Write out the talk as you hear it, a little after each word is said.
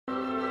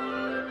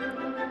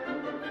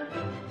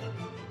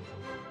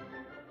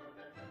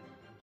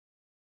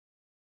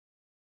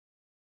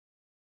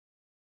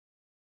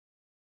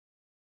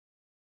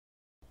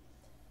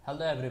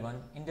Hello everyone,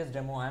 in this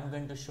demo I am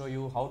going to show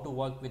you how to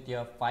work with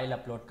your file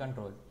upload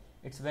control.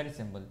 It's very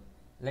simple.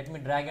 Let me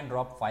drag and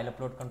drop file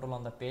upload control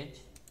on the page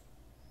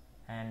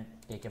and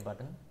take a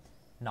button.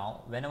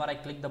 Now whenever I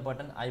click the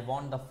button, I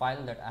want the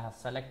file that I have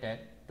selected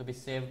to be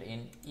saved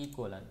in E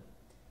colon.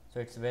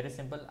 So it's very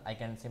simple. I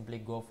can simply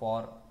go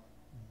for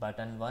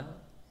button 1,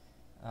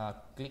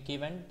 click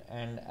event,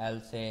 and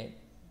I'll say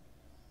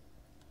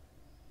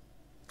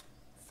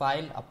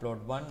file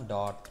upload 1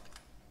 dot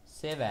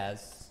save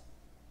as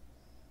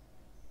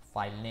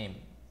file name.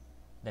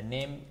 The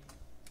name,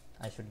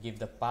 I should give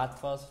the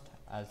path first.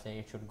 I'll say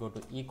it should go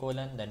to E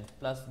colon, then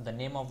plus the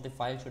name of the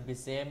file should be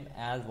same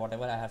as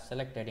whatever I have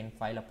selected in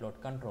file upload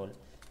control.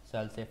 So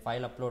I'll say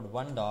file upload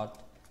 1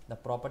 dot, the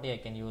property I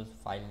can use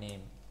file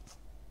name.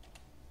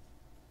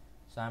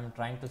 So I'm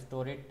trying to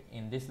store it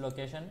in this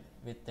location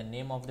with the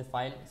name of the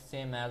file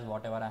same as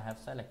whatever I have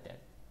selected.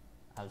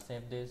 I'll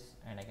save this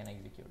and I can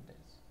execute this.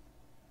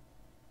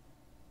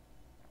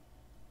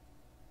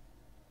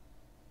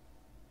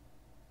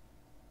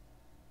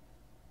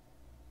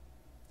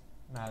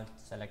 Now I'll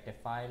select a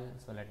file.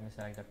 So let me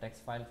select the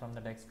text file from the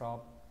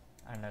desktop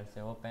and I'll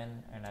say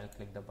open and I'll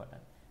click the button.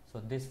 So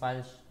this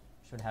file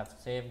should have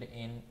saved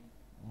in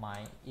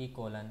my E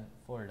colon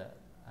folder.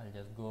 I'll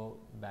just go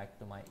back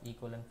to my E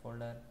colon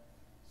folder.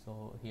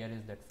 So here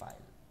is that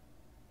file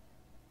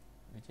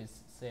which is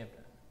saved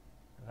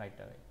right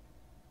away.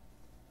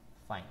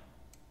 Fine.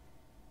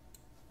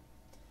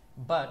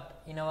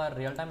 But in our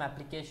real-time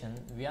application,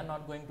 we are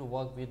not going to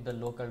work with the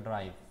local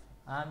drive.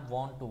 I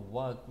want to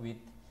work with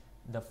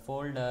the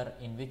folder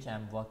in which I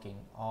am working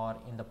or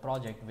in the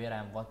project where I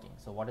am working.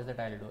 So what is it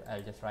I'll do?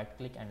 I'll just right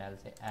click and I'll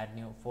say add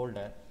new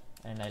folder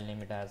and I'll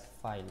name it as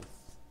files.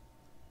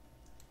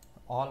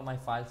 All my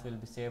files will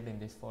be saved in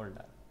this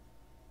folder.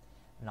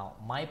 Now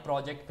my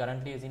project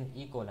currently is in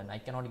E colon. I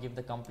cannot give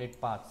the complete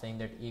path saying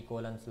that E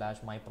colon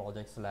 / my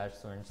project / so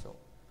and so,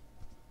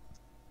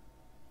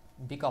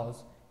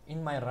 because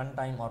in my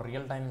runtime or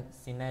real-time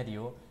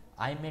scenario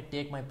I may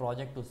take my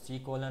project to C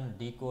colon,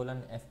 D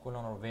colon, F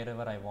colon, or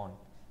wherever I want.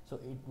 So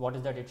what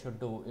is that it should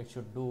do? It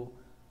should do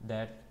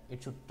that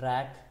it should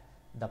track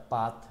the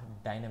path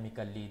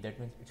dynamically. That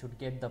means it should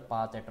get the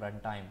path at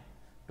runtime.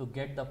 To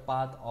get the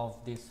path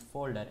of this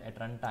folder at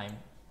runtime,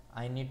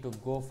 I need to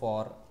go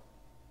for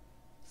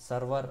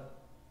server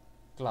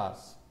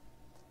class.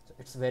 So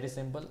it's very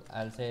simple.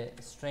 I'll say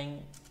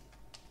string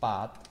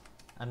path.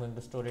 I'm going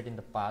to store it in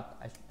the path.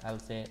 I'll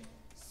say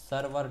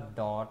server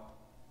dot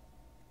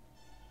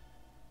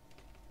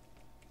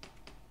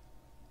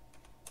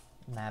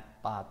map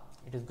path.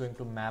 It is going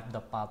to map the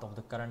path of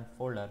the current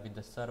folder with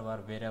the server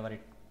wherever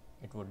it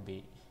would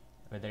be,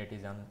 whether it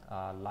is on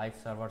live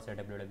server, say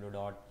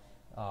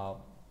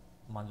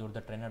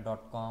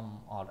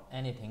www.manzoorthetrainer.com or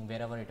anything,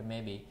 wherever it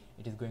may be.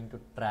 It is going to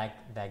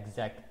track the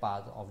exact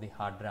path of the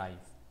hard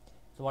drive.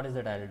 So what is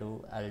that I'll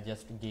do? I'll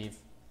just give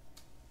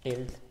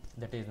tilt,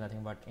 that is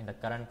nothing but in the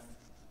current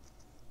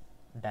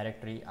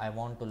directory I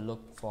want to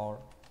look for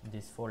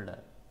this folder.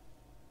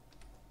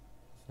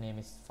 Its name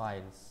is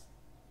files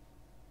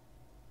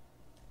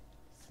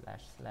 //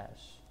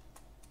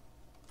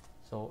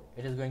 so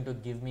it is going to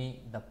give me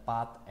the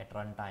path at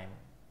runtime.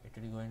 It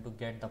is going to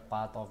get the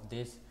path of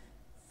this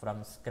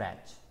from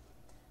scratch.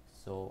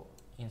 So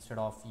instead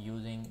of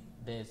using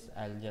this,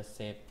 I'll just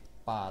say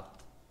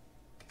path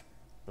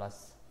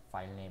plus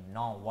file name.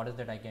 Now what is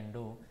that I can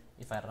do?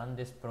 If I run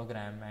this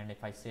program and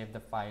if I save the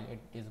file, it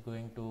is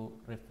going to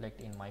reflect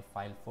in my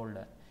file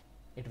folder.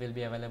 It will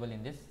be available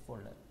in this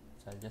folder.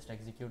 So I'll just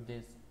execute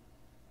this.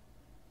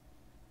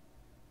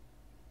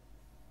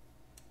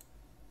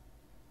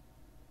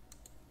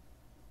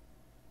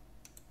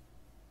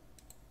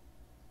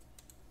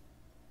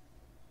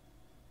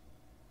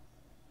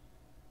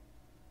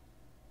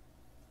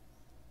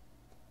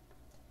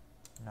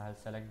 Now I'll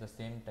select the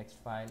same text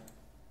file,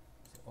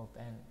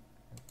 open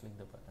and click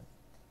the button,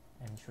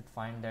 and should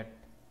find that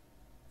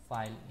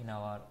file in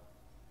our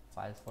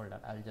files folder.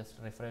 I'll just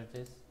refresh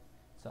this,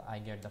 so I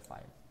get the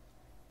file.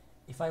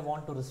 If I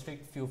want to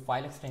restrict few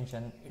file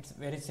extension, it's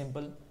very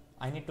simple.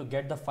 I need to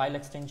get the file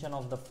extension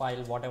of the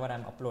file whatever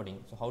I'm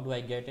uploading. So how do I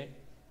get it?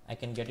 I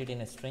can get it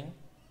in a string.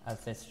 I'll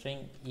say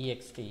string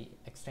ext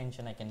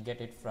extension. I can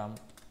get it from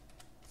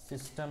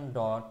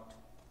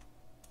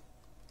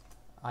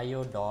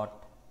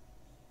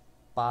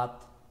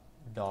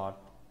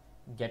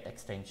system.io.path.get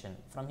extension.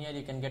 From here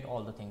you can get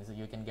all the things.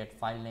 You can get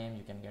file name,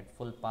 you can get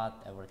full path,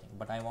 everything,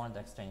 but I want the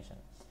extension.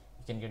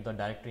 You can get the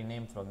directory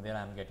name from where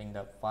I'm getting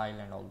the file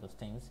and all those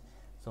things.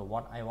 So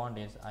what I want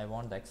is I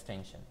want the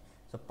extension.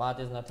 So path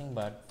is nothing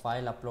but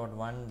file upload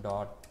 1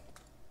 dot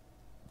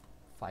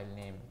file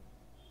name.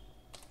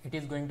 It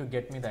is going to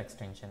get me the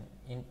extension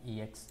in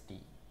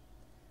ext.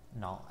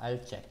 Now I'll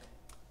check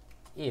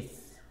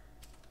if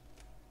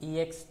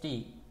ext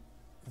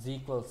is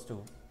equals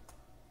to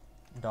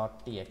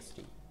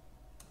 .txt.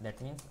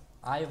 That means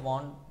I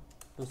want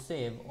to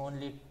save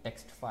only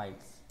text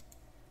files.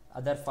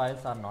 Other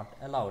files are not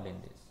allowed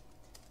in this.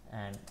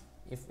 And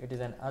if it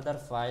is an other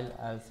file,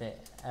 I'll say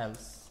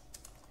else.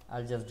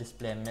 I'll just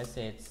display a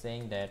message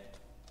saying that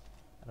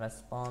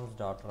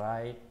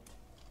response.write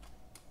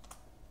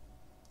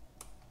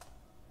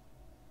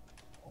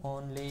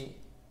only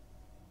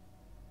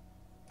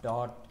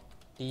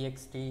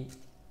 .txt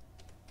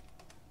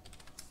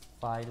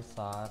files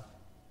are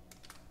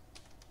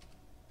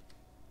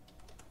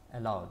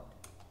allowed.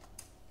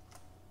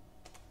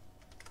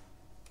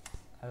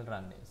 I'll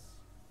run this.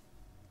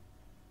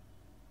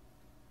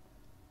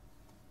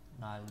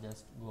 Now I'll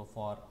just go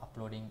for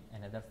uploading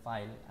another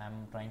file.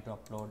 I'm trying to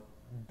upload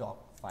doc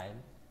file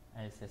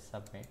and it says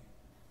submit.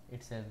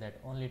 It says that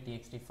only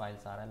txt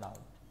files are allowed.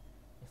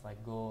 If I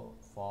go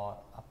for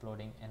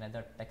uploading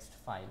another text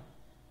file,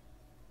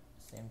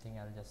 same thing,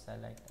 I'll just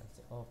select, I'll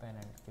say open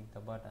and click the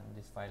button,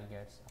 this file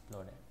gets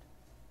uploaded.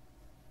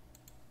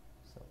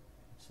 So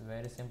it's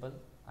very simple.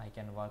 I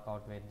can work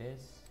out with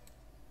this.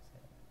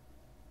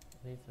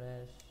 Say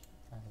refresh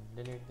and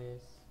delete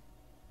this.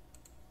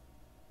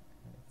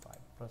 And if I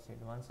proceed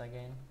once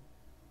again,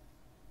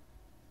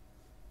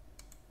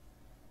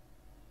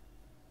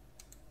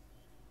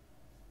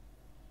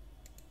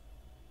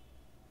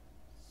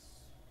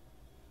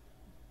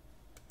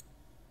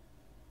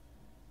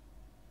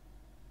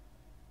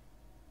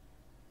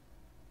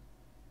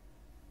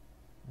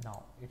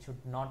 now it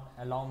should not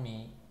allow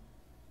me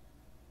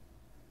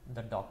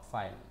the doc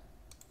file.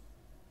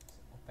 So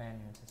open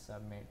and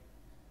submit.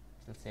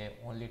 It will say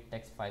only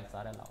text files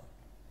are allowed.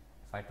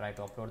 If I try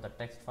to upload the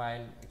text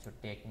file, it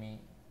should take me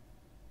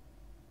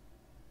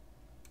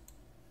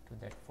to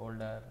that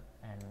folder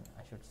and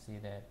I should see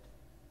that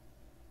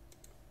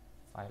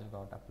file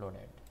got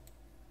uploaded.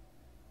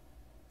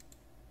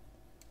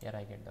 Here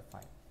I get the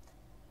file.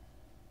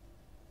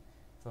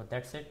 So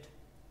that's it.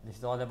 This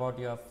is all about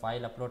your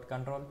file upload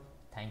control.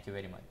 Thank you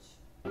very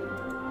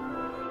much.